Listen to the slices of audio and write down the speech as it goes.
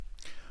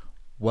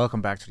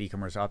Welcome back to the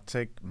e-commerce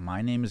uptick.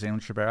 My name is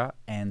Emil Chabera,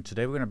 and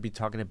today we're going to be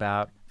talking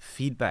about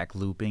feedback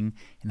looping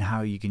and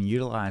how you can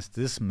utilize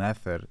this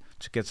method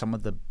to get some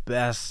of the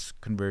best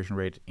conversion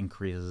rate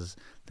increases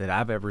that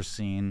I've ever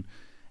seen.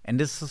 And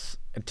this is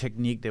a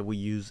technique that we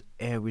use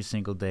every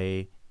single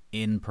day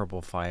in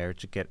Purple Fire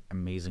to get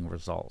amazing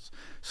results.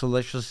 So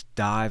let's just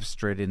dive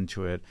straight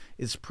into it.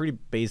 It's pretty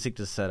basic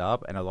to set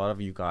up, and a lot of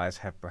you guys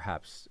have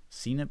perhaps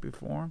seen it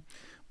before.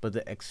 But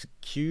the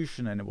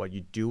execution and what you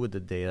do with the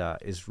data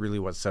is really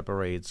what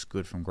separates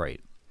good from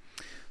great.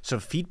 So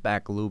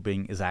feedback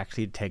looping is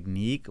actually a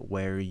technique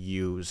where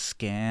you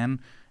scan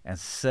and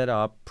set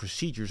up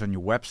procedures on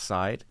your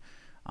website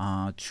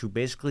to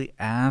basically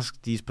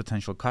ask these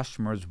potential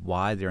customers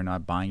why they're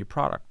not buying your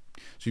product.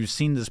 So you've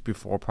seen this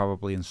before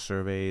probably in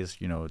surveys,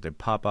 they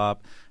pop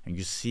up and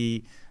you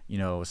see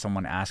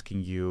someone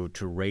asking you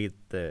to rate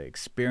the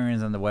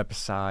experience on the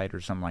website or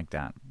something like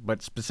that.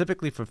 But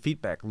specifically for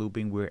feedback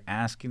looping, we're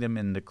asking them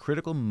in the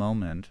critical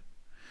moment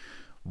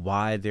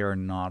why they're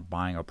not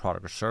buying our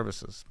product or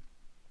services.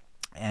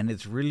 And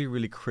it's really,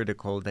 really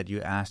critical that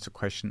you ask the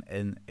question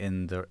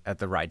at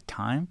the right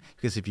time,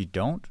 because if you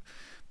don't,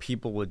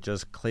 people will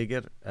just click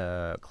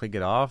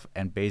it off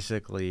and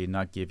basically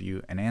not give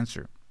you an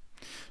answer.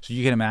 So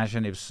you can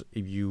imagine if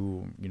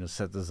you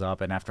set this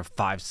up and after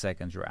 5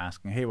 seconds you're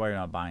asking, hey, why are you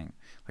not buying?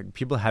 Like,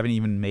 people haven't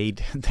even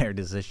made their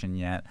decision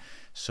yet.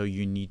 So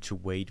you need to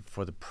wait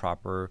for the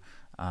proper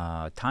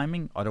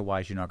timing.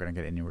 Otherwise, you're not going to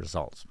get any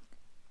results.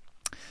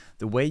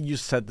 The way you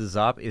set this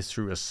up is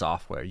through a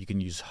software. You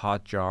can use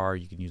Hotjar,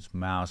 you can use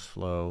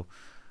Mouseflow.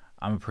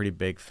 I'm a pretty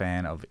big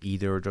fan of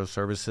either of those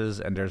services,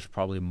 and there's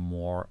probably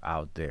more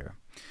out there.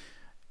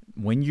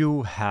 When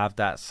you have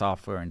that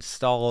software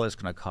installed, it's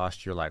going to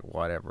cost you like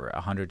whatever,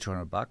 $100,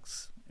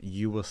 $200.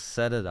 You will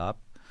set it up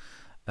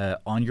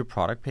on your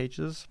product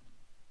pages,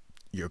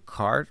 your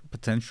cart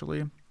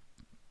potentially,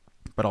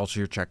 but also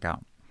your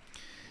checkout.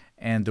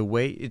 And the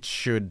way it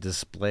should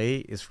display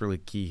is really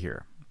key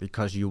here,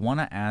 because you want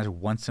to ask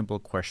one simple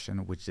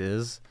question, which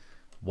is,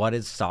 what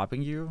is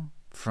stopping you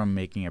from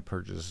making a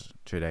purchase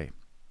today?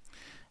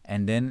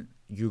 And then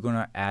you're going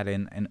to add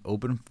in an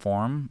open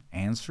form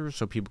answer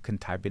so people can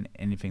type in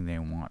anything they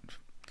want.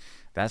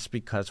 That's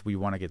because we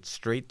want to get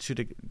straight to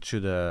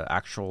the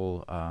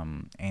actual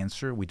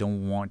answer. We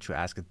don't want to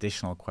ask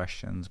additional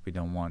questions. We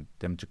don't want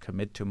them to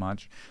commit too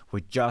much.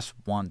 We just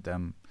want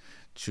them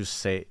to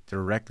say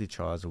directly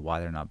to us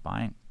why they're not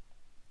buying.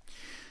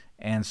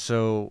 And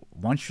so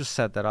once you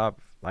set that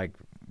up, like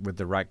with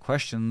the right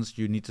questions,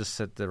 you need to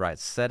set the right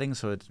settings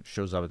so it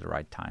shows up at the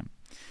right time.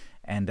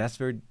 And that's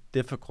very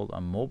difficult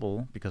on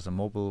mobile, because on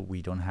mobile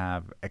we don't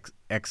have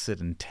exit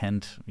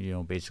intent,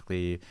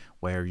 basically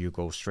where you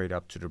go straight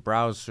up to the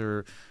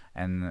browser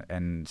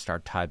and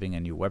start typing a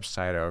new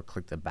website or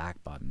click the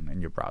back button in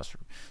your browser.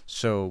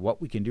 So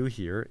what we can do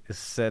here is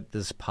set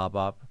this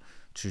pop-up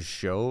to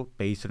show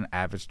based on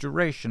average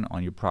duration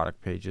on your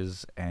product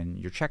pages and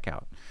your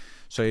checkout.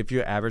 So if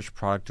your average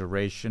product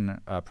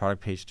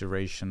page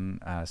duration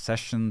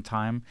session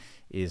time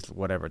is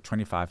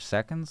 25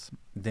 seconds,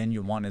 then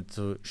you want it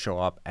to show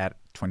up at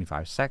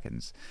 25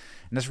 seconds.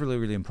 And that's really,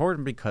 really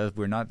important, because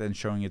we're not then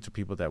showing it to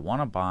people that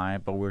want to buy,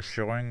 but we're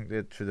showing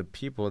it to the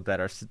people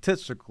that are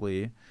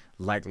statistically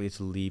likely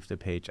to leave the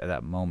page at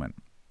that moment.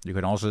 You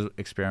can also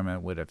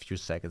experiment with a few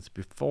seconds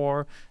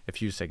before, a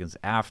few seconds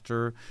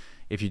after.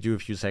 If you do a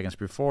few seconds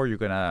before, you're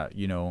going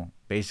to,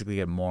 basically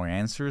get more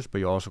answers, but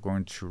you're also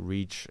going to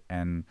reach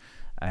and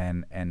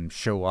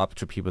show up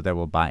to people that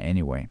will buy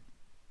anyway.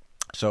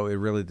 So it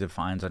really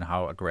defines on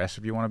how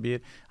aggressive you want to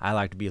be. I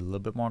like to be a little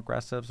bit more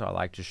aggressive, so I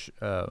like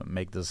to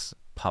make this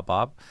pop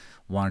up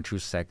 1 or 2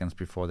 seconds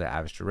before the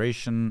average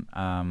duration,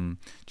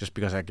 just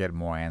because I get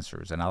more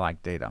answers, and I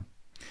like data.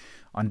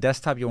 On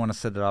desktop, you want to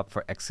set it up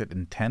for exit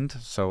intent.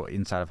 So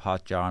inside of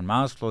Hotjar and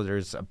Mouseflow,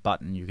 there's a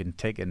button you can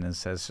tick, and it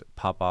says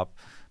pop up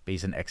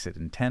based on exit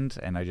intent,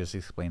 and I just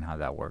explain how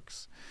that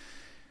works.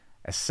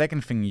 A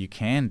second thing you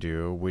can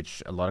do,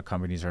 which a lot of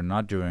companies are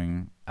not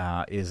doing,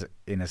 is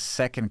in a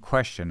second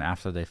question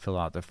after they fill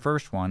out the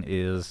first one,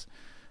 is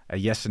a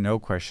yes or no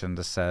question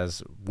that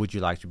says, would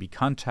you like to be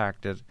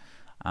contacted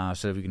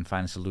so that we can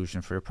find a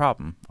solution for your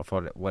problem or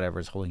for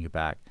whatever is holding you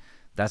back.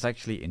 That's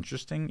actually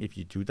interesting. If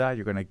you do that,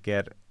 you're going to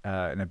get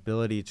an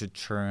ability to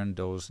turn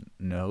those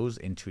no's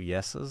into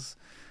yeses,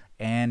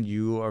 and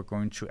you are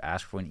going to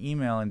ask for an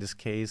email in this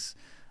case,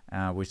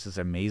 which is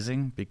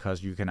amazing,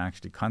 because you can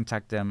actually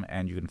contact them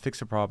and you can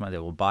fix a problem and they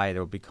will buy it. They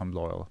will become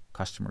loyal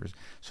customers.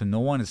 So no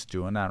one is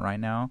doing that right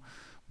now,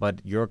 but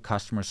your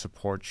customer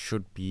support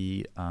should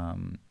be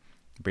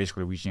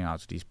basically reaching out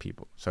to these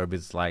people. So if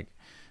it's like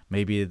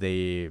maybe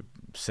they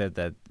said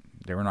that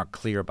they were not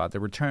clear about the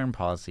return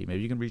policy,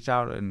 maybe you can reach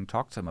out and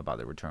talk to them about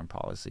the return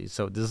policy.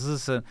 So this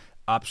is an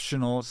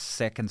optional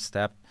second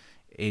step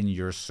in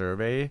your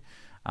survey,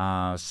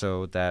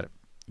 so that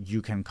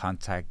you can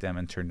contact them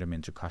and turn them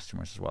into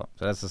customers as well.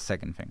 So that's the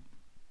second thing.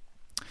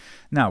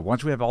 Now,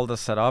 once we have all this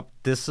set up,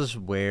 this is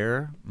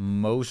where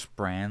most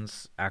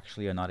brands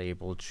actually are not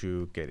able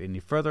to get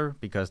any further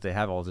because they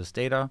have all this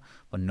data,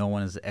 but no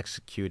one is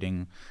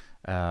executing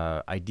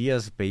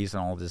ideas based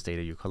on all this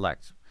data you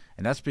collect.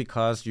 And that's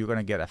because you're going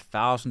to get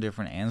 1,000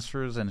 different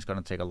answers, and it's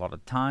going to take a lot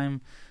of time,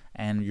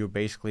 and you're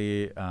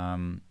basically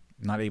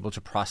not able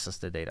to process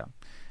the data.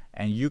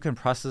 And you can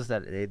process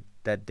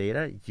that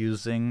data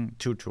using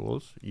two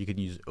tools. You can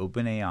use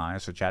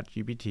OpenAI, so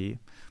ChatGPT.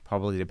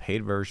 Probably the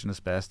paid version is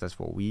best. That's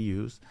what we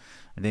use.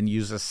 And then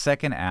use a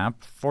second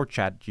app for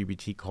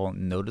ChatGPT called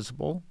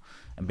Noticeable.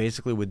 And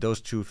basically with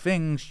those two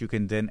things, you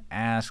can then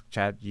ask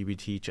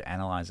ChatGPT to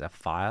analyze a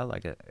file,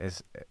 like a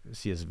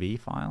CSV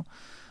file.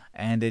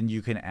 And then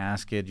you can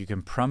ask it, you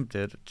can prompt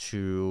it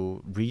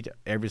to read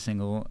every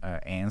single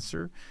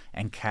answer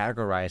and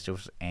categorize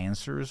those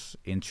answers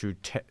into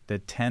the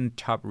 10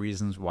 top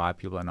reasons why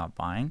people are not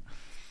buying.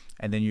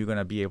 And then you're going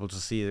to be able to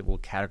see it will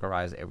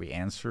categorize every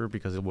answer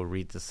because it will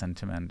read the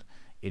sentiment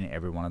in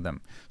every one of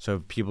them. So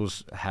if people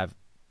have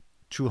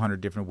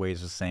 200 different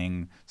ways of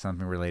saying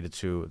something related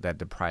to that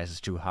the price is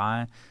too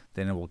high,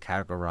 then it will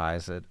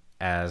categorize it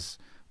as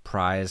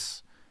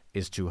price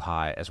is too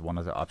high as one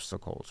of the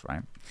obstacles,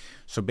 right?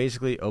 So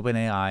basically,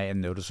 OpenAI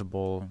and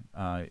Noticeable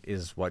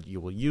is what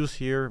you will use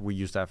here. We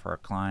use that for our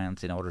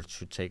clients in order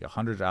to take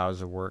 100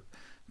 hours of work,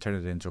 turn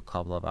it into a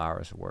couple of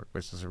hours of work,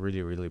 which is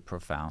really, really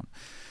profound.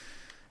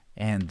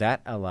 And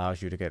that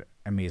allows you to get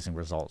amazing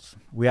results.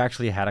 We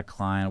actually had a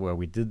client where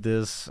we did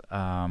this.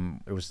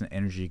 It was an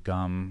energy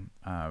gum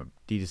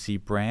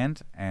D2C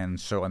brand. And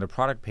so on the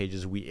product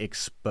pages, we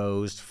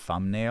exposed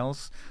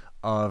thumbnails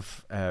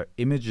of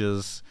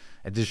images,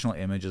 additional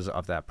images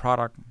of that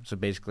product. So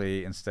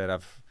basically, instead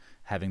of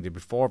having the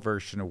before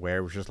version where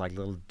it was just like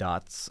little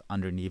dots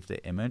underneath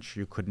the image,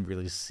 you couldn't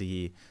really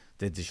see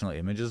the additional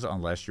images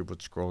unless you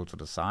would scroll to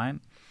the side.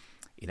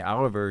 In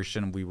our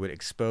version, we would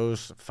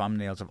expose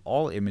thumbnails of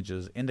all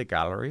images in the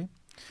gallery.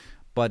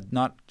 But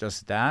not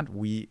just that,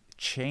 we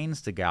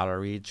changed the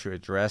gallery to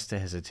address the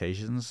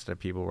hesitations that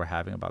people were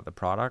having about the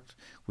product.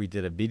 We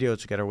did a video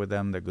together with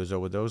them that goes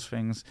over those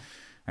things.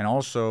 And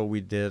also we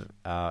did,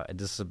 and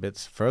this is a bit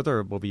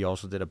further, but we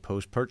also did a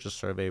post-purchase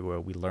survey where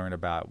we learned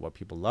about what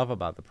people love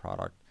about the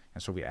product.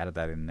 And so we added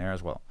that in there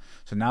as well.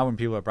 So now when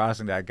people are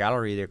browsing that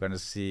gallery, they're going to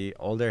see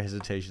all their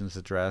hesitations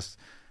addressed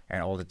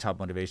and all the top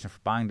motivation for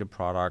buying the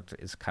product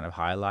is kind of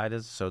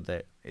highlighted so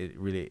that it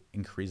really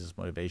increases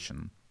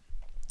motivation.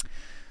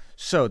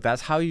 So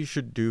that's how you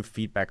should do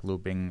feedback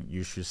looping.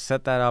 You should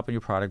set that up on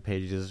your product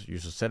pages. You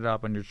should set it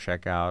up on your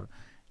checkout.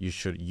 You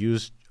should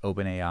use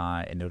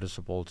OpenAI and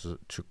Noticeable to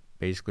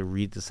basically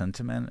read the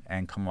sentiment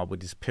and come up with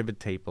these pivot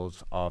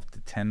tables of the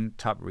 10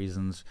 top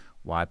reasons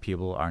why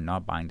people are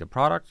not buying the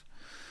product.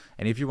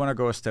 And if you want to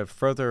go a step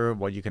further,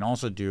 what you can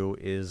also do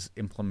is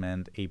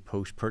implement a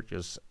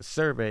post-purchase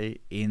survey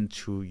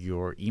into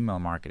your email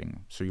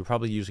marketing. So you're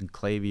probably using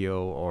Klaviyo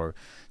or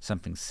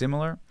something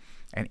similar.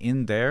 And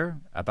in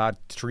there, about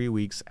 3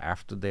 weeks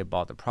after they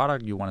bought the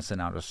product, you want to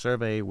send out a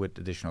survey with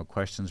additional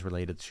questions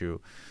related to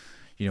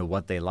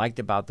what they liked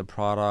about the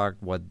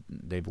product, what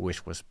they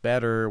wish was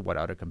better, what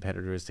other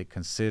competitors they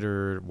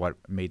considered, what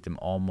made them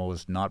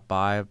almost not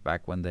buy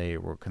back when they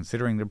were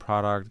considering the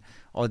product.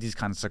 All these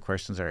kinds of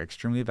questions are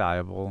extremely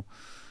valuable.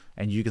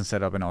 And you can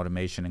set up an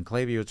automation in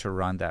Klaviyo to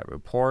run that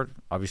report.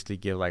 Obviously,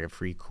 give like a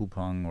free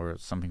coupon or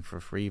something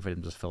for free for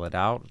them to fill it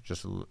out,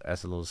 just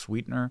as a little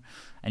sweetener.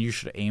 And you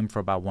should aim for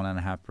about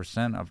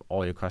 1.5% of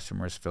all your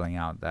customers filling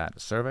out that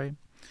survey.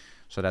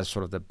 So that's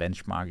sort of the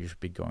benchmark you should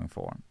be going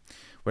for.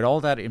 With all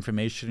that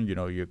information,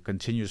 your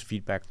continuous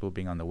feedback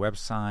looping on the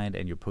website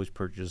and your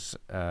post-purchase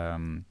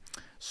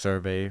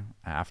survey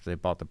after they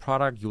bought the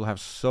product, you'll have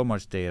so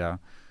much data,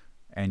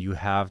 and you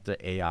have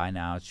the AI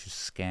now to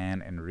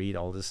scan and read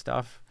all this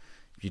stuff.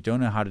 If you don't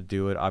know how to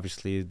do it,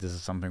 obviously this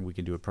is something we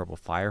can do at Purple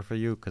Fire for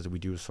you, because we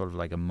do sort of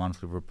like a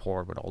monthly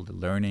report with all the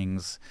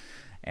learnings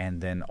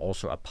and then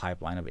also a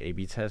pipeline of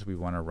A/B tests we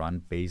want to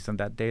run based on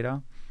that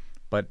data.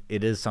 But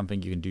it is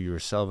something you can do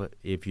yourself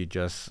if you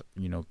just,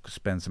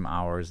 spend some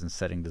hours in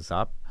setting this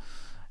up,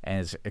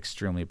 and it's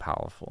extremely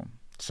powerful.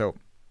 So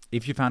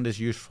if you found this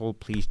useful,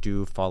 please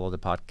do follow the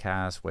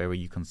podcast wherever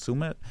you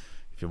consume it.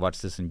 If you watch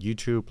this on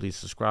YouTube, please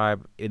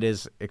subscribe. It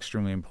is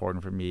extremely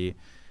important for me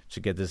to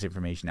get this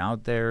information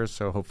out there.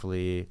 So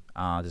hopefully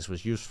this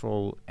was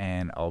useful,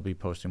 and I'll be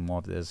posting more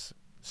of this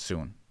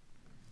soon.